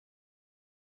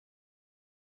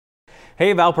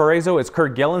Hey Valparaiso, it's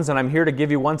Kurt Gillens and I'm here to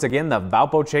give you once again the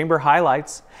Valpo Chamber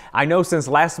highlights. I know since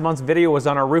last month's video was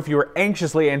on our roof you were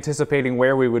anxiously anticipating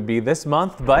where we would be this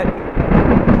month, but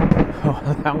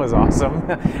oh, that was awesome.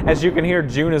 As you can hear,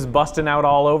 June is busting out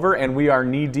all over and we are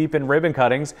knee deep in ribbon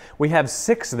cuttings. We have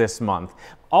 6 this month.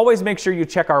 Always make sure you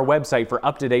check our website for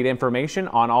up-to-date information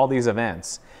on all these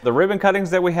events. The ribbon cuttings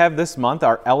that we have this month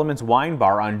are Elements Wine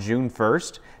Bar on June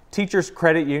 1st, Teachers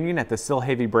Credit Union at the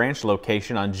Silhavy Branch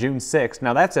location on June 6th.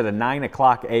 Now that's at a 9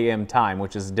 o'clock a.m. time,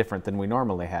 which is different than we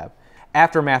normally have.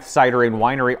 Aftermath Cider and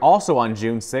Winery also on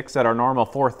June 6th at our normal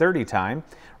 4:30 time.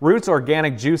 Roots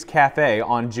Organic Juice Cafe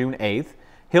on June 8th.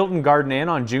 Hilton Garden Inn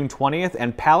on June 20th.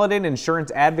 And Paladin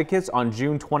Insurance Advocates on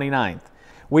June 29th.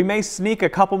 We may sneak a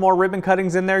couple more ribbon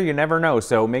cuttings in there, you never know,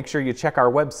 so make sure you check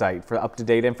our website for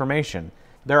up-to-date information.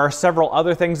 There are several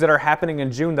other things that are happening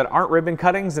in June that aren't ribbon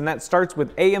cuttings, and that starts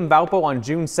with AM Valpo on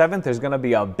June 7th. There's going to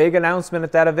be a big announcement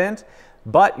at that event,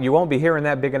 but you won't be hearing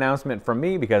that big announcement from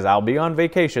me because I'll be on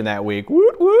vacation that week.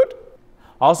 Woot woot!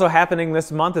 Also happening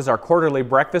this month is our quarterly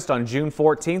breakfast on June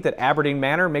 14th at Aberdeen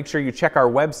Manor. Make sure you check our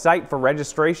website for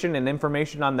registration and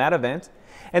information on that event.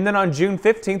 And then on June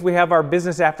 15th, we have our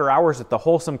business after hours at the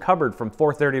Wholesome Cupboard from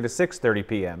 4:30 to 6:30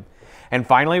 p.m. And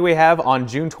finally, we have on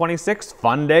June 26th,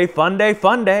 Fun Day, Fun Day,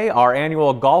 Fun Day, our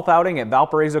annual golf outing at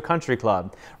Valparaiso Country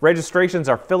Club. Registrations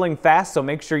are filling fast, so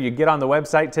make sure you get on the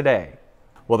website today.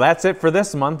 Well, that's it for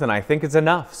this month, and I think it's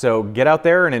enough. So get out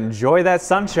there and enjoy that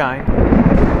sunshine.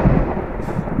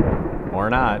 Or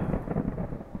not.